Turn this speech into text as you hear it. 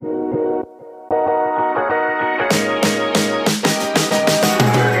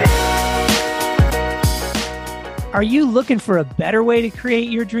Are you looking for a better way to create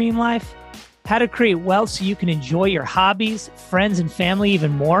your dream life? How to create wealth so you can enjoy your hobbies, friends, and family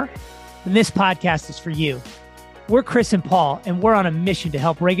even more? Then this podcast is for you. We're Chris and Paul, and we're on a mission to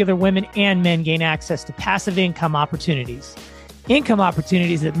help regular women and men gain access to passive income opportunities. Income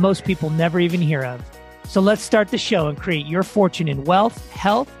opportunities that most people never even hear of. So let's start the show and create your fortune in wealth,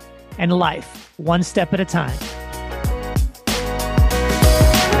 health, and life, one step at a time.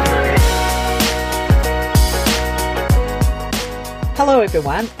 Hello,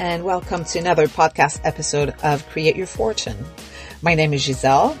 everyone, and welcome to another podcast episode of Create Your Fortune. My name is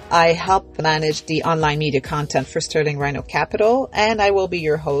Giselle. I help manage the online media content for Sterling Rhino Capital, and I will be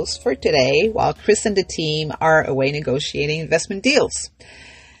your host for today while Chris and the team are away negotiating investment deals.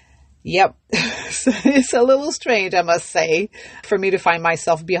 Yep, it's a little strange, I must say, for me to find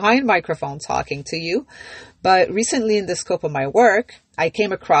myself behind microphone talking to you. But recently in the scope of my work, I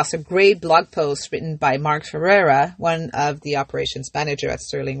came across a great blog post written by Mark Ferreira, one of the operations manager at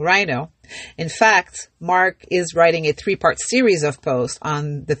Sterling Rhino. In fact, Mark is writing a 3-part series of posts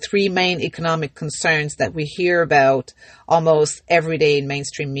on the 3 main economic concerns that we hear about almost every day in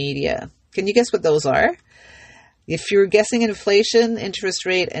mainstream media. Can you guess what those are? If you're guessing inflation, interest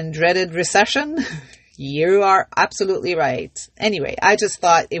rate, and dreaded recession, you are absolutely right. Anyway, I just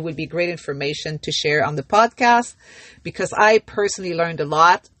thought it would be great information to share on the podcast because I personally learned a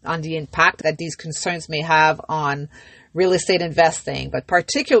lot on the impact that these concerns may have on real estate investing, but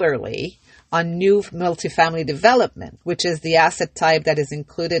particularly on new multifamily development, which is the asset type that is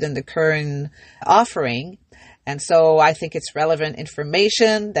included in the current offering. And so I think it's relevant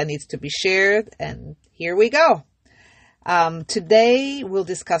information that needs to be shared. And here we go. Today we'll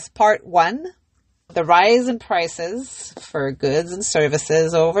discuss part 1, the rise in prices for goods and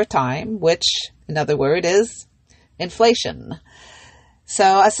services over time, which in other words is inflation.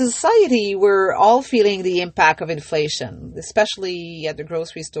 So as a society, we're all feeling the impact of inflation, especially at the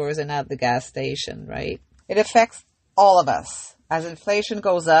grocery stores and at the gas station, right? It affects all of us. As inflation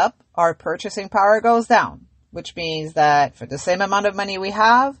goes up, our purchasing power goes down, which means that for the same amount of money we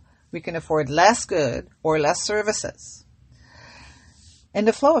have, we can afford less good or less services. In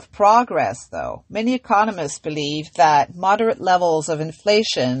the flow of progress, though, many economists believe that moderate levels of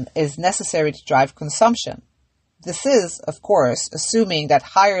inflation is necessary to drive consumption. This is, of course, assuming that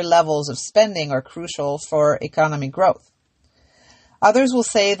higher levels of spending are crucial for economic growth. Others will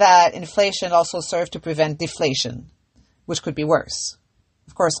say that inflation also serves to prevent deflation, which could be worse.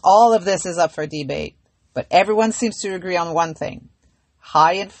 Of course, all of this is up for debate, but everyone seems to agree on one thing.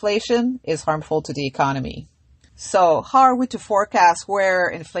 High inflation is harmful to the economy. So how are we to forecast where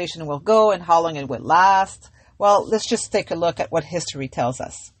inflation will go and how long it will last? Well, let's just take a look at what history tells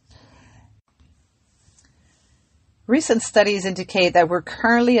us. Recent studies indicate that we're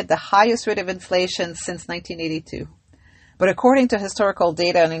currently at the highest rate of inflation since 1982. But according to historical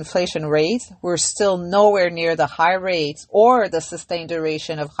data on inflation rates, we're still nowhere near the high rates or the sustained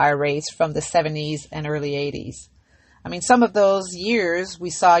duration of high rates from the 70s and early 80s. I mean, some of those years, we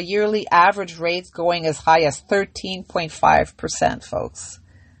saw yearly average rates going as high as 13.5%, folks.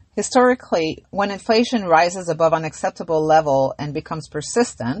 Historically, when inflation rises above an acceptable level and becomes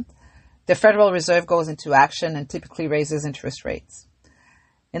persistent, the Federal Reserve goes into action and typically raises interest rates.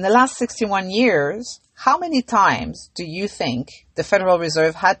 In the last 61 years, how many times do you think the Federal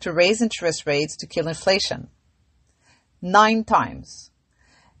Reserve had to raise interest rates to kill inflation? 9 times.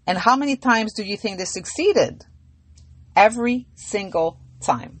 And how many times do you think they succeeded? Every single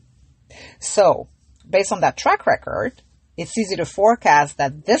time. So, based on that track record, it's easy to forecast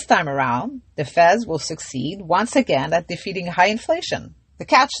that this time around, the Feds will succeed once again at defeating high inflation. The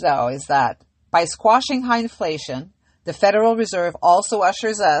catch, though, is that by squashing high inflation, the Federal Reserve also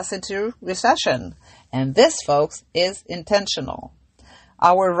ushers us into recession. And this, folks, is intentional.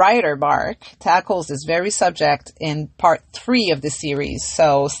 Our writer, Mark, tackles this very subject in part 3 of the series,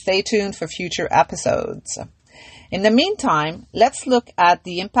 so stay tuned for future episodes. In the meantime, let's look at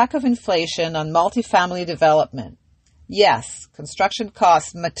the impact of inflation on multifamily development. Yes, construction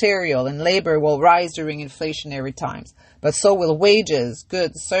costs, material, and labor will rise during inflationary times, but so will wages,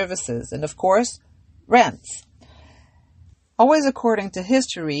 goods, services, and of course, rents. Always according to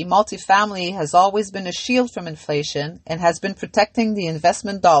history, multifamily has always been a shield from inflation and has been protecting the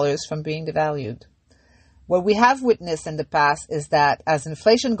investment dollars from being devalued. What we have witnessed in the past is that as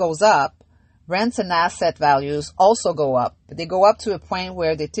inflation goes up, rents and asset values also go up, but they go up to a point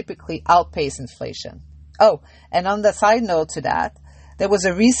where they typically outpace inflation. Oh, and on the side note to that, there was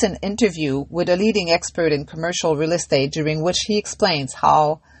a recent interview with a leading expert in commercial real estate during which he explains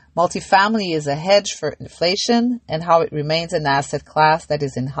how multifamily is a hedge for inflation and how it remains an asset class that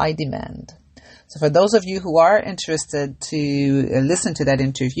is in high demand. So for those of you who are interested to listen to that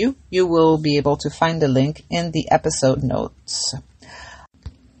interview, you will be able to find the link in the episode notes.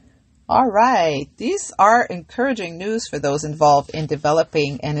 All right. These are encouraging news for those involved in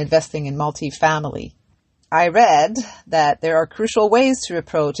developing and investing in multifamily. I read that there are crucial ways to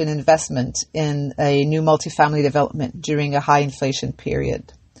approach an investment in a new multifamily development during a high inflation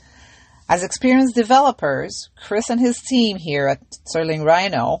period. As experienced developers, Chris and his team here at Sterling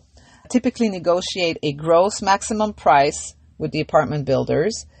Rhino typically negotiate a gross maximum price with the apartment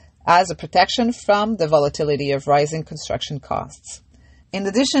builders as a protection from the volatility of rising construction costs. In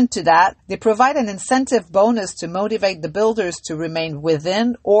addition to that, they provide an incentive bonus to motivate the builders to remain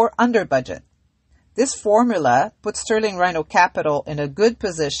within or under budget. This formula puts Sterling Rhino Capital in a good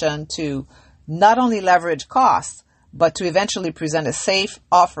position to not only leverage costs, but to eventually present a safe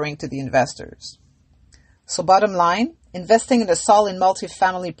offering to the investors. So bottom line, investing in a solid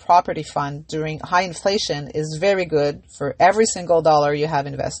multifamily property fund during high inflation is very good for every single dollar you have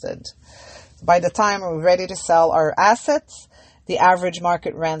invested. By the time we're ready to sell our assets, the average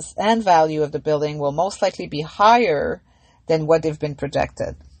market rents and value of the building will most likely be higher than what they've been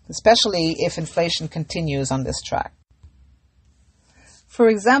projected, especially if inflation continues on this track. For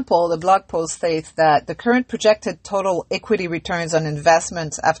example, the blog post states that the current projected total equity returns on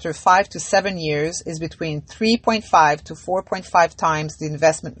investments after 5 to 7 years is between 3.5 to 4.5 times the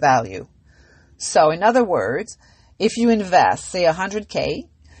investment value. So in other words, if you invest, say $100K,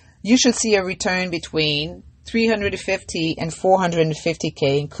 you should see a return between $350 and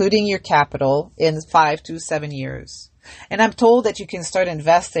 $450K, including your capital, in 5 to 7 years. And I'm told that you can start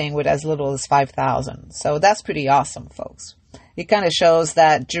investing with as little as $5,000. So that's pretty awesome, folks. It kind of shows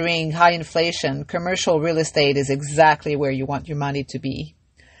that during high inflation, commercial real estate is exactly where you want your money to be.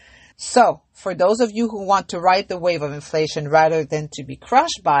 So, for those of you who want to ride the wave of inflation rather than to be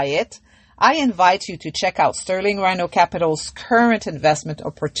crushed by it, I invite you to check out Sterling Rhino Capital's current investment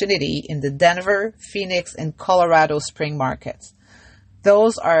opportunity in the Denver, Phoenix, and Colorado Spring markets.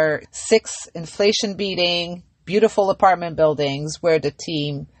 Those are 6 inflation-beating, beautiful apartment buildings where the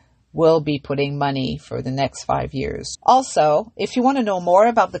team will be putting money for the next 5 years. Also, if you want to know more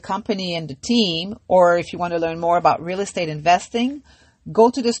about the company and the team, or if you want to learn more about real estate investing, go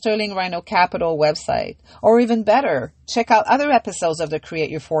to the Sterling Rhino Capital website. Or even better, check out other episodes of the Create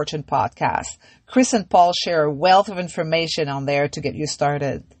Your Fortune podcast. Chris and Paul share a wealth of information on there to get you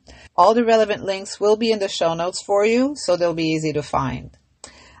started. All the relevant links will be in the show notes for you, so they'll be easy to find.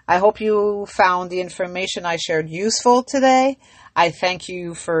 I hope you found the information I shared useful today. I thank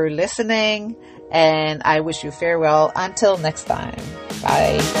you for listening, and I wish you farewell until next time.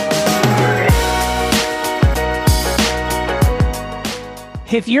 Bye.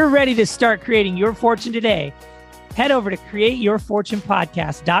 If you're ready to start creating your fortune today, head over to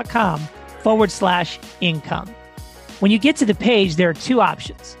createyourfortunepodcast.com/income. When you get to the page, there are 2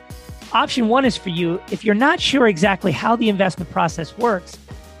 options. Option 1 is for you if you're not sure exactly how the investment process works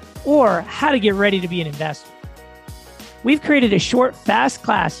or how to get ready to be an investor. We've created a short, fast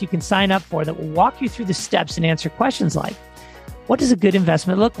class you can sign up for that will walk you through the steps and answer questions like, what does a good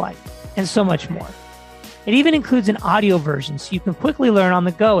investment look like? And so much more. It even includes an audio version so you can quickly learn on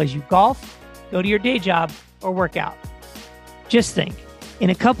the go as you golf, go to your day job, or work out. Just think, in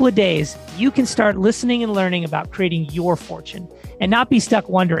a couple of days, you can start listening and learning about creating your fortune and not be stuck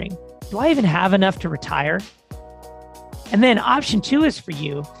wondering, do I even have enough to retire? And then option 2 is for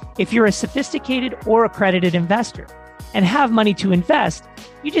you if you're a sophisticated or accredited investor and have money to invest.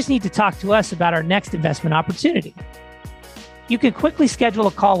 You just need to talk to us about our next investment opportunity. You can quickly schedule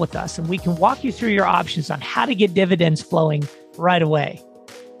a call with us and we can walk you through your options on how to get dividends flowing right away.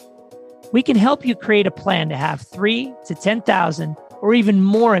 We can help you create a plan to have $3,000 to $10,000 or even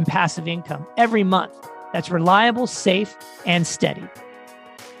more in passive income every month that's reliable, safe, and steady.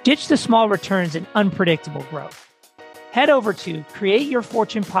 Ditch the small returns and unpredictable growth. Head over to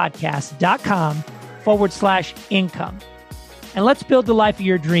createyourfortunepodcast.com/income. And let's build the life of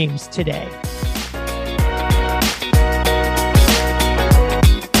your dreams today.